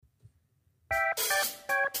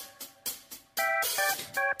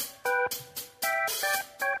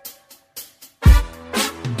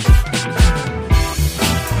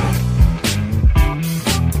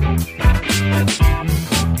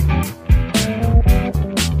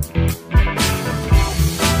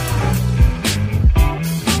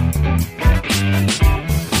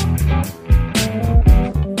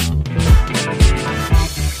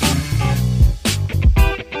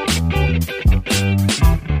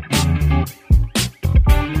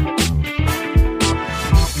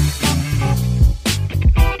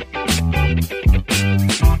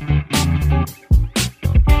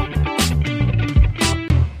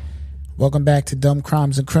welcome back to Dumb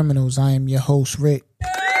Crimes and Criminals. I am your host, Rick.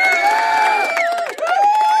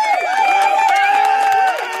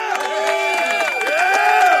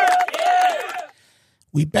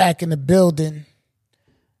 We back in the building,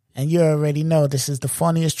 and you already know this is the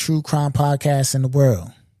funniest true crime podcast in the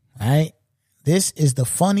world, all right? This is the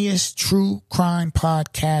funniest true crime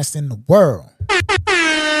podcast in the world.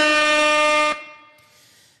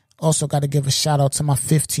 Also got to give a shout out to my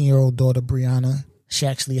 15-year-old daughter, Brianna. She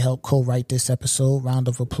actually helped co-write this episode. Round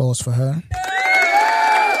of applause for her.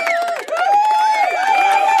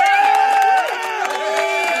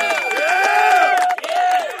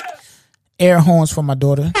 Air horns for my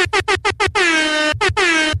daughter.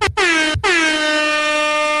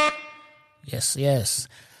 Yes.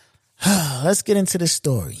 Let's get into this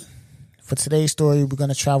story. For today's story, we're going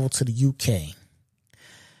to travel to the UK.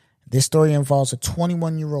 This story involves a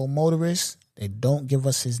 21-year-old motorist. They don't give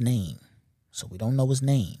us his name, so we don't know his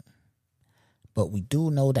name. But we do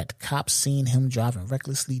know that the cops seen him driving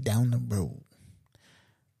recklessly down the road.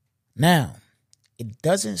 Now, it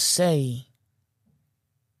doesn't say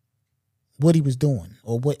what he was doing,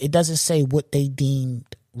 or what it doesn't say what they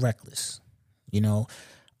deemed reckless. You know,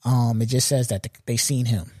 it just says that they seen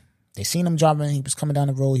him. They seen him driving. He was coming down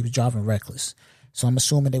the road. He was driving reckless. So I'm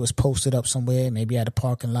assuming they was posted up somewhere, maybe at a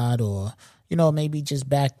parking lot, or, you know, maybe just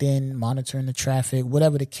backed in, monitoring the traffic,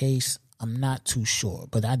 whatever the case. I'm not too sure,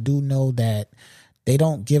 but I do know that they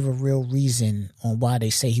don't give a real reason on why they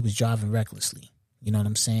say he was driving recklessly. You know what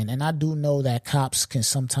I'm saying? And I do know that cops can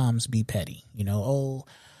sometimes be petty. You know, oh,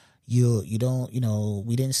 you don't, you know,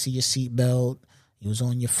 we didn't see your seatbelt. You was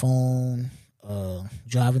on your phone,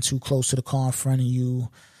 driving too close to the car in front of you,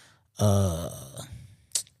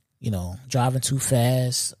 you know, driving too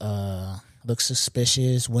fast, look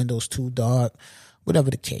suspicious, windows too dark,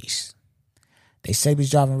 whatever the case. They say he was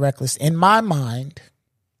driving reckless. In my mind,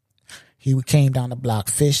 he came down the block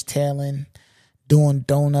fishtailing, doing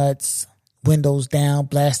donuts, windows down,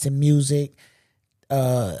 blasting music,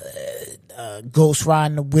 ghost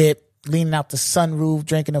riding the whip, leaning out the sunroof,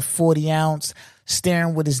 drinking a 40 ounce,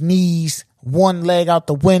 staring with his knees, one leg out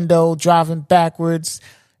the window, driving backwards,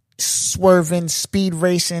 swerving, speed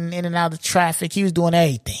racing in and out of traffic. He was doing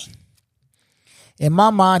everything. In my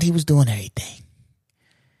mind, he was doing everything.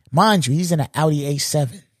 Mind you, he's in an Audi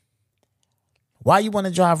A7. Why you want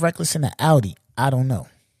to drive reckless in an Audi? I don't know.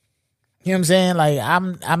 You know what I'm saying? Like,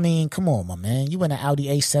 I mean, come on, my man. You in an Audi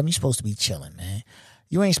A7, you're supposed to be chilling, man.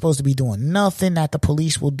 You ain't supposed to be doing nothing that the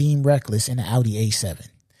police will deem reckless in an Audi A7.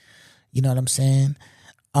 You know what I'm saying?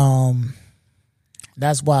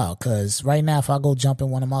 That's wild, because right now, if I go jump in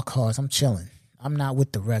one of my cars, I'm chilling. I'm not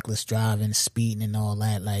with the reckless driving, speeding, and all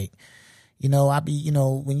that. Like, you know, I be, you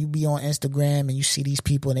know, when you be on Instagram and you see these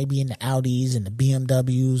people and they be in the Audis and the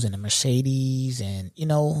BMWs and the Mercedes and, you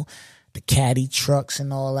know, the caddy trucks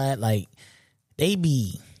and all that, like, they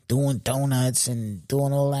be doing donuts and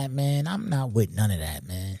doing all that, man. I'm not with none of that,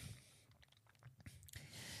 man.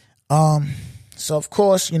 So of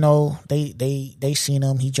course, you know, they seen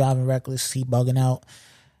him. He driving reckless. He bugging out.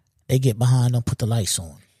 They get behind him, put the lights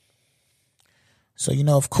on. So, you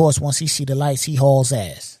know, of course, once he see the lights, he hauls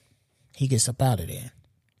ass. He gets up out of there.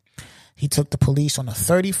 He took the police on a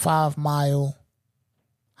 35-mile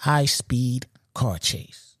high-speed car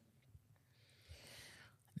chase.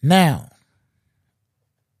 Now,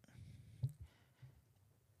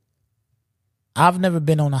 I've never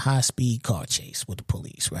been on a high-speed car chase with the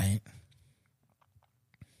police, right?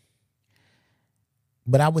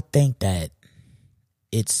 But I would think that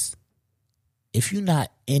it's, if you're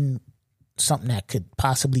not in something that could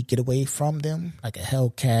possibly get away from them, like a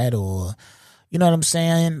Hellcat or, you know what I'm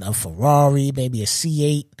saying, a Ferrari, maybe a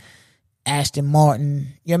C8, Aston Martin,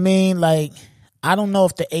 you know what I mean? Like, I don't know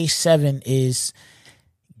if the A7 is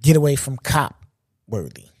get away from cop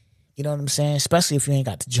worthy. You know what I'm saying? Especially if you ain't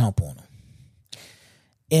got to jump on them.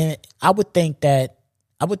 And I would think that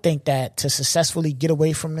to successfully get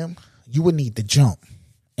away from them, you would need to jump.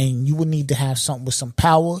 And you would need to have something with some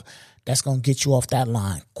power that's going to get you off that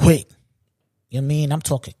line quick. You know what I mean? I'm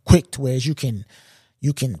talking quick to where you can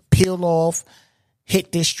peel off,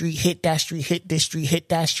 hit this street, hit that street, hit this street, hit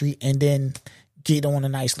that street, and then get on a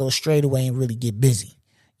nice little straightaway and really get busy.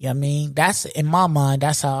 You know what I mean? That's, in my mind,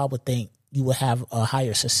 that's how I would think you would have a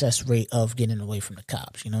higher success rate of getting away from the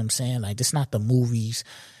cops. You know what I'm saying? Like, it's not the movies.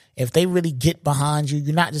 If they really get behind you,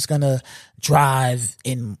 you're not just going to drive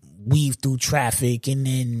and weave through traffic and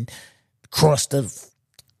then cross the,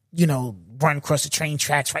 you know, run across the train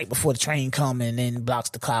tracks right before the train come and then blocks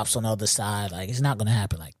the cops on the other side. Like, it's not going to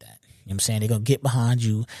happen like that. You know what I'm saying? They're going to get behind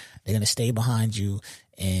you. They're going to stay behind you.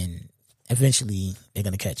 And eventually they're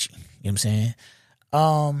going to catch you. You know what I'm saying?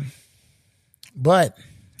 But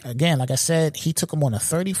again, like I said, he took him on a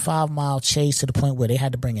 35-mile chase to the point where they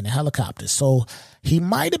had to bring in the helicopters. So he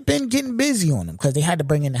might have been getting busy on them because they had to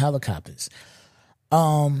bring in the helicopters.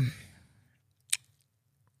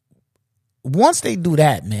 Once they do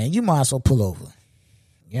that, man, you might as well pull over.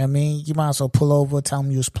 You know what I mean? You might as well pull over, tell them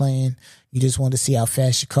you was playing. You just wanted to see how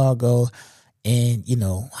fast your car go and, you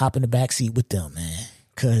know, hop in the backseat with them, man.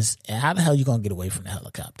 Because how the hell you going to get away from the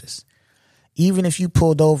helicopters? Even if you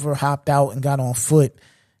pulled over, hopped out, and got on foot,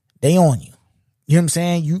 they on you. You know what I'm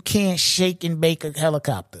saying? You can't shake and bake a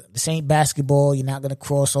helicopter. This ain't basketball. You're not going to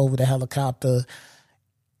cross over the helicopter,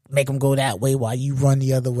 make them go that way while you run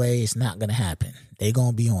the other way. It's not going to happen. They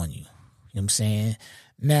going to be on you. You know what I'm saying?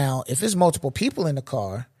 Now, if there's multiple people in the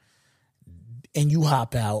car and you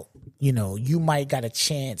hop out, you know, you might got a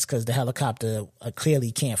chance because the helicopter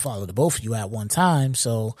clearly can't follow the both of you at one time.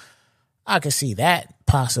 So I could see that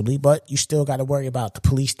possibly, but you still got to worry about the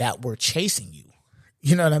police that were chasing you.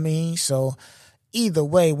 You know what I mean? So either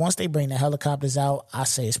way, once they bring the helicopters out, I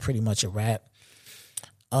say it's pretty much a wrap.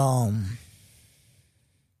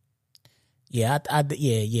 Yeah,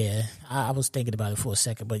 I was thinking about it for a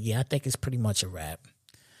second, but yeah, I think it's pretty much a wrap.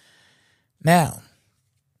 Now,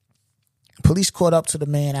 police caught up to the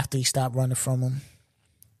man after he stopped running from them.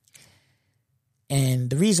 And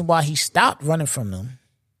the reason why he stopped running from them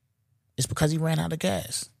is because he ran out of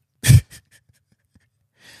gas.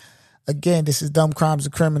 Again, this is Dumb Crimes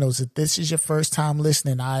and Criminals. If this is your first time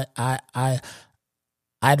listening, I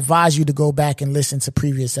advise you to go back and listen to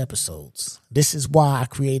previous episodes. This is why I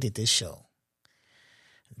created this show.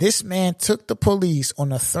 This man took the police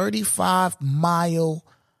on a 35-mile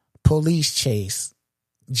police chase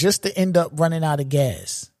just to end up running out of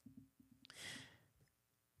gas.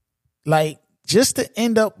 Like, just to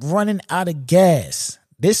end up running out of gas.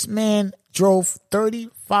 This man drove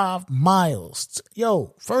 35 miles.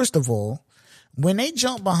 Yo, first of all, when they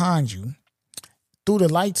jump behind you, threw the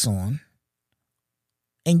lights on,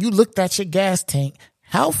 and you looked at your gas tank,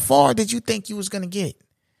 how far did you think you was going to get?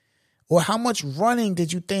 Or how much running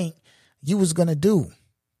did you think you was going to do?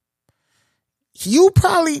 You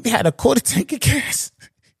probably had a quarter tank of gas.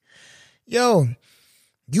 Yo,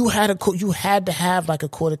 you had to have like a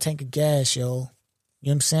quarter tank of gas, yo. You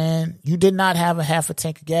know what I'm saying? You did not have a half a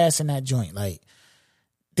tank of gas in that joint. Like,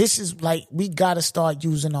 this is like, we got to start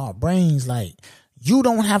using our brains. Like, you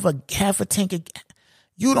don't have a half a tank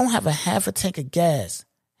of gas.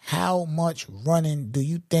 How much running do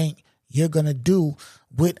you think you're going to do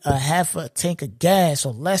with a half a tank of gas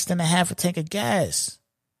or less than a half a tank of gas?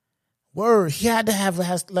 Word, he had to have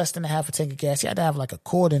less than a half a tank of gas. He had to have like a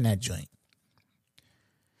quart in that joint.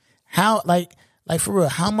 How, like for real,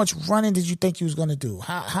 how much running did you think you was going to do?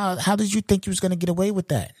 How did you think you was going to get away with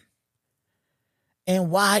that?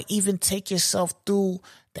 And why even take yourself through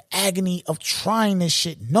the agony of trying this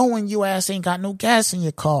shit, knowing your ass ain't got no gas in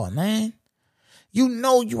your car, man? You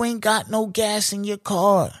know you ain't got no gas in your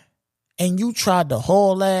car. And you tried to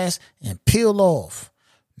haul ass and peel off,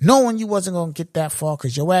 knowing you wasn't going to get that far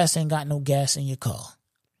because your ass ain't got no gas in your car.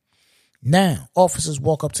 Now, officers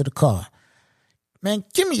walk up to the car. Man,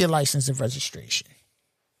 give me your license and registration.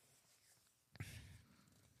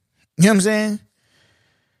 You know what I'm saying?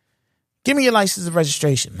 Give me your license and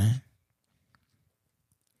registration, man.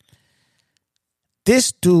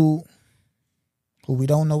 This dude, who we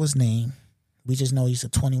don't know his name, we just know he's a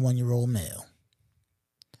 21-year-old male.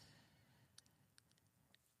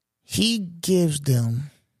 He gives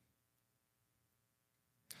them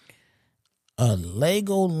a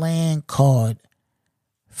Legoland card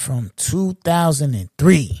from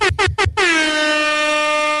 2003.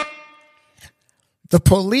 The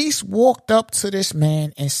police walked up to this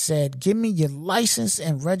man and said, "Give me your license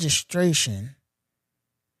and registration."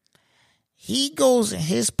 He goes in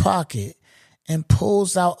his pocket and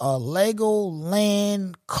pulls out a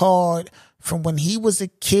Legoland card from when he was a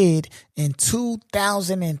kid in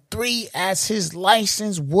 2003 as his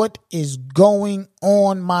license. What is going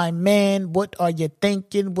on, my man? What are you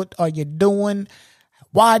thinking? What are you doing?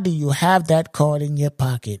 Why do you have that card in your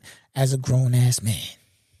pocket as a grown-ass man?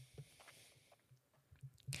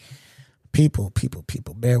 People,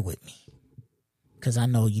 bear with me. Because I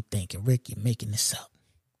know you're thinking, Rick, you're making this up.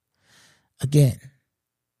 Again,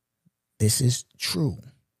 this is true.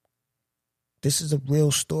 This is a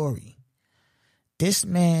real story. This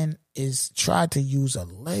man is tried to use a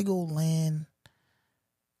Legoland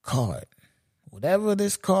card. Whatever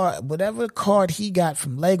card he got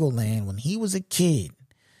from Legoland when he was a kid,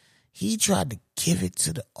 he tried to give it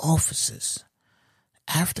to the officers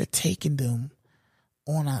after taking them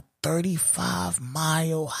on a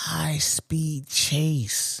 35-mile high-speed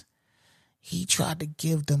chase. He tried to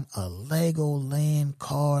give them a Legoland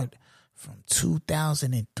card from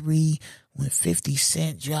 2003 when 50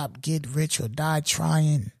 Cent dropped Get Rich or Die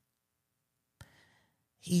Trying.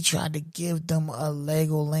 He tried to give them a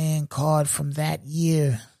Legoland card from that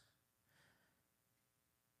year.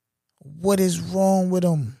 What is wrong with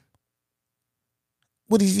him?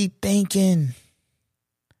 What is he thinking?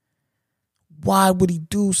 Why would he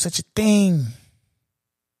do such a thing?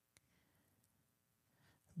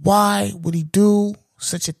 Why would he do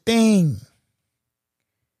such a thing?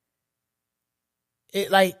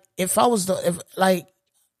 If I was I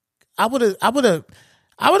would have probably,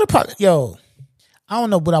 I don't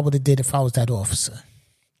know what I would have did if I was that officer.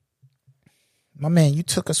 My man, you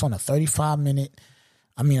took us on a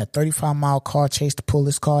 35-mile car chase to pull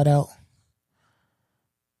this card out.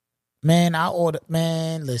 Man,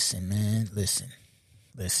 listen.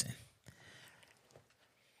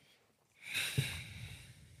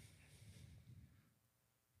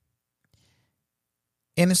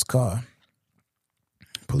 In his car,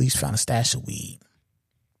 police found a stash of weed.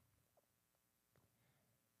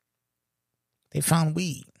 They found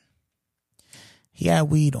weed. He had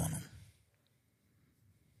weed on him.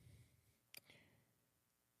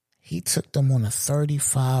 He took them on a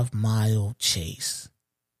 35-mile chase.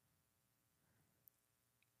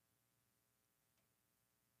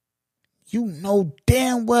 You know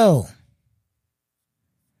damn well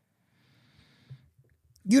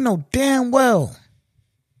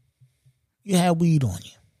you had weed on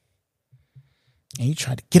you. And you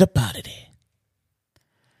tried to get up out of there.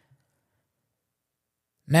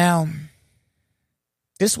 Now,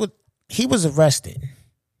 he was arrested,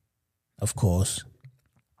 of course.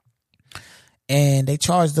 And they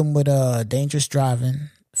charged him with dangerous driving,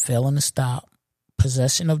 failing to stop,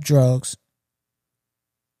 possession of drugs.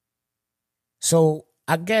 So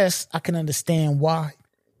I guess I can understand why.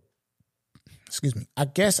 I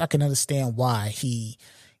guess I can understand why he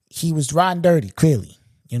was riding dirty, clearly.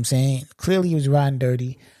 You know what I'm saying? Clearly he was riding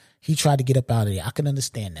dirty. He tried to get up out of there. I can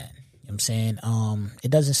understand that. You know what I'm saying?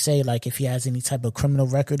 It doesn't say like if he has any type of criminal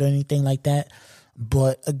record or anything like that.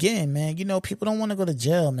 But again, man, people don't want to go to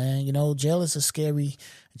jail, man. Jail is scary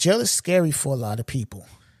for a lot of people.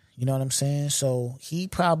 You know what I'm saying? So he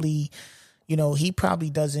probably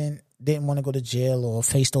didn't want to go to jail or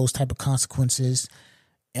face those type of consequences.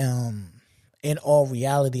 In all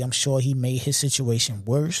reality, I'm sure he made his situation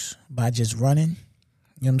worse by just running.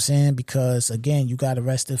 You know what I'm saying? Because again, you got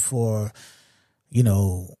arrested for,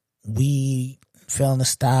 weed, failing to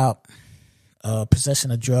stop,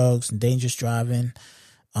 possession of drugs and dangerous driving.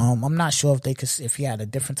 I'm not sure if he had a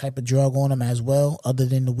different type of drug on him as well, other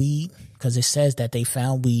than the weed, because it says that they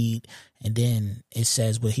found weed, and then it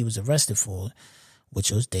says what he was arrested for,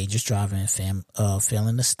 which was dangerous driving,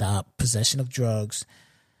 failing to stop, possession of drugs.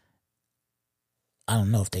 I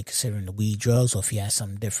don't know if they consider him the weed drugs or if he has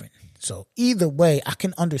something different. So either way, I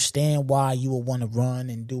can understand why you would want to run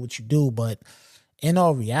and do what you do, but in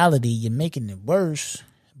all reality, you're making it worse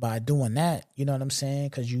by doing that. You know what I'm saying?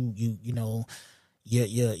 Because you're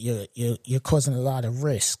causing a lot of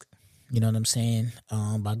risk. You know what I'm saying?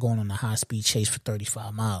 By going on a high speed chase for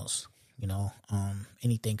 35 miles.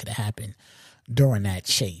 Anything could have happened during that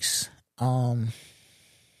chase.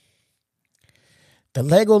 The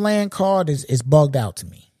Legoland card is bugged out to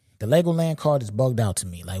me. The Legoland card is bugged out to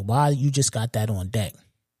me. Like, why you just got that on deck?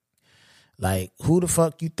 Like, who the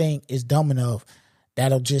fuck you think is dumb enough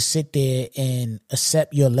that'll just sit there and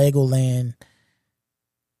accept your Legoland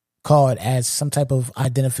card as some type of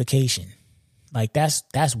identification? Like, that's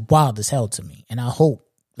wild as hell to me. And I hope,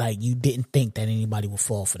 like, you didn't think that anybody would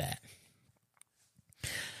fall for that.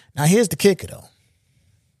 Now, here's the kicker, though.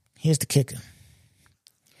 Here's the kicker.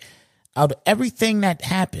 Out of everything that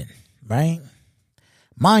happened, right?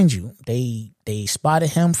 Mind you, they spotted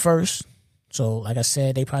him first. So, like I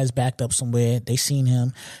said, they probably backed up somewhere. They seen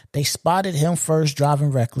him. They spotted him first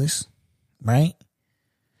driving reckless, right?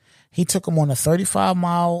 He took him on a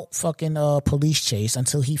 35-mile fucking police chase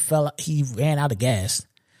until he ran out of gas.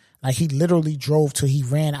 Like, he literally drove till he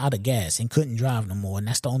ran out of gas and couldn't drive no more. And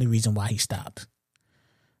that's the only reason why he stopped,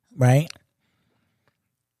 right?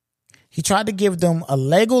 He tried to give them a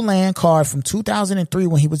Legoland card from 2003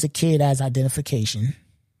 when he was a kid as identification,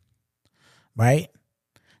 right?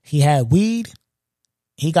 He had weed.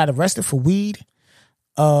 He got arrested for weed,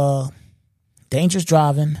 dangerous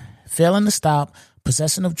driving, failing to stop,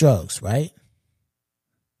 possession of drugs, right?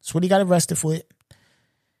 That's what he got arrested for.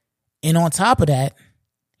 And on top of that,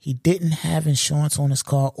 he didn't have insurance on his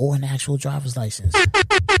car or an actual driver's license.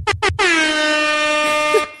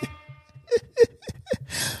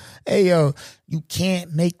 Hey, yo, you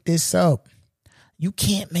can't make this up. You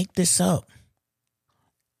can't make this up.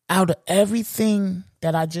 out of everything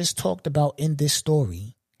that I just talked about in this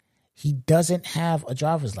story, he doesn't have a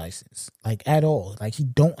driver's license, like at all. Like he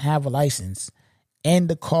don't have a license, and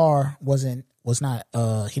the car was not.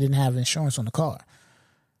 He didn't have insurance on the car.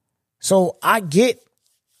 So I get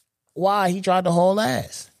why he tried to haul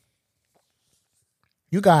ass.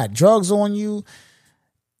 You got drugs on you.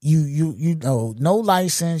 You know, no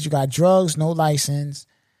license. You got drugs, no license.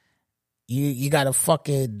 You got a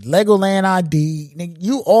fucking Legoland ID. Nigga,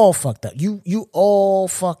 you all fucked up. You all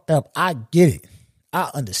fucked up. I get it. I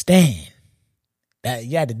understand that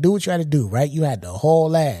you had to do what you had to do, right? You had to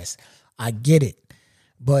haul ass. I get it.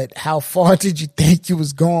 But how far did you think you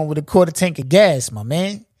was going with a quarter tank of gas, my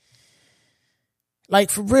man? Like,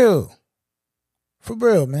 for real. For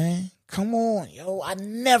real, man. Come on, yo. I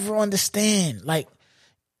never understand. Like,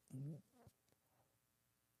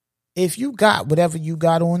 if you got whatever you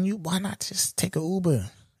got on you, why not just take an Uber?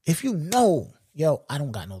 If you know, yo, I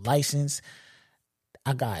don't got no license.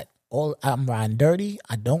 I'm riding dirty.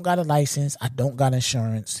 I don't got a license. I don't got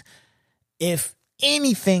insurance. If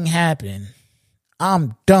anything happened,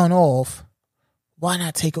 I'm done off. Why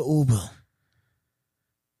not take an Uber?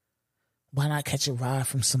 Why not catch a ride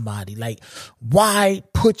from somebody? Like, why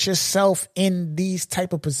put yourself in these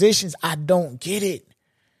type of positions? I don't get it.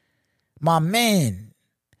 My man,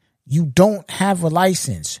 you don't have a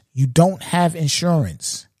license. You don't have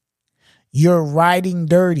insurance. You're riding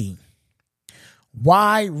dirty.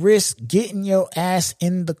 Why risk getting your ass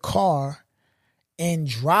in the car and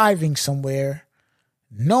driving somewhere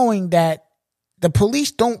knowing that the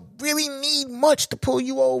police don't really need much to pull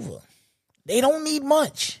you over? They don't need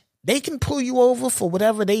much. They can pull you over for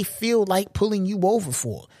whatever they feel like pulling you over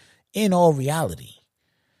for, in all reality.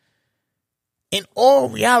 In all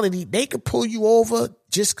reality, they could pull you over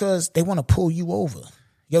just because they want to pull you over.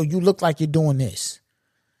 Yo, you look like you're doing this.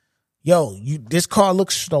 Yo, this car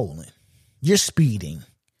looks stolen. You're speeding.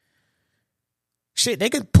 Shit, they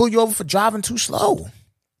could pull you over for driving too slow.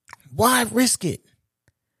 Why risk it?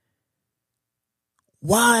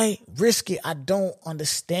 Why risk it? I don't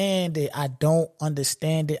understand it. I don't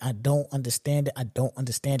understand it. I don't understand it. I don't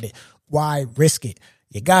understand it. Why risk it?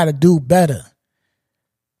 You got to do better.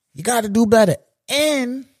 You got to do better.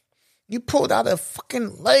 And you pulled out a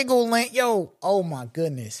fucking Legoland. Yo, oh my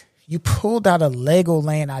goodness. You pulled out a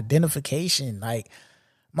Legoland identification. Like,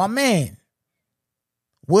 my man,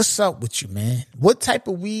 what's up with you, man? What type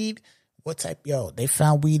of weed? They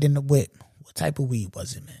found weed in the whip. What type of weed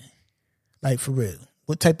was it, man? Like, for real.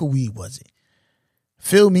 What type of weed was it?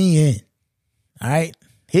 Fill me in. All right?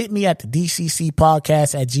 Hit me at the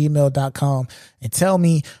thedccpodcast@gmail.com and tell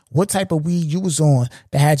me what type of weed you was on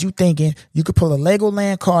that had you thinking you could pull a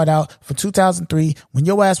Legoland card out from 2003 when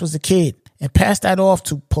your ass was a kid and pass that off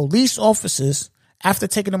to police officers after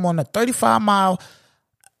taking them on a 35-mile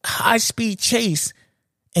high-speed chase,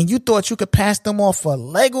 and you thought you could pass them off a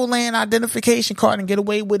Legoland identification card and get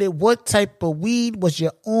away with it. What type of weed was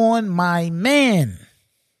you on, my man?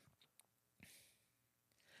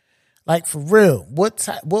 Like, for real, what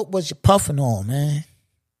was you puffing on, man?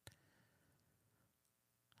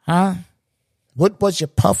 Huh? What was you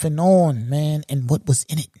puffing on, man? And what was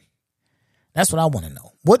in it? That's what I want to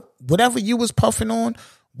know. Whatever you was puffing on,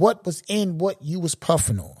 what was in what you was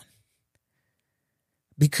puffing on?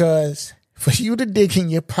 Because for you to dig in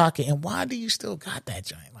your pocket, and why do you still got that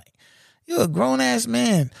joint? Like, you're a grown ass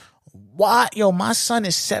man. Why? Yo, my son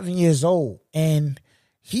is 7 years old and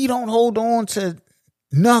he don't hold on to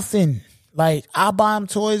nothing. Like, I buy him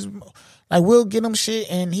toys, like, we'll get him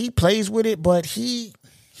shit and he plays with it, but he's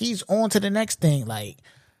on to the next thing. Like,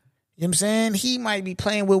 you know what I'm saying? He might be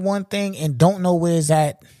playing with one thing and don't know where it's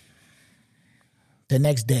at the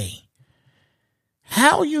next day.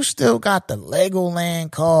 How you still got the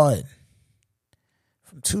Legoland card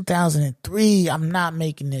from 2003? I'm not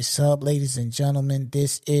making this up, ladies and gentlemen.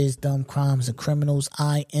 This is Dumb Crimes and Criminals.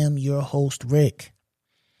 I am your host, Rick.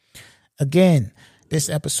 Again, this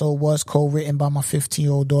episode was co-written by my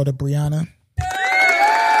 15-year-old daughter, Brianna.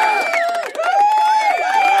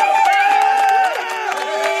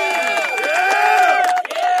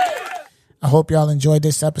 I hope y'all enjoyed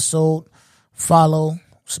this episode. Follow,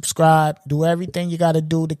 subscribe, do everything you got to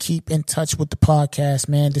do to keep in touch with the podcast,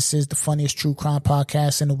 man. This is the funniest true crime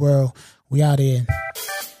podcast in the world. We out here.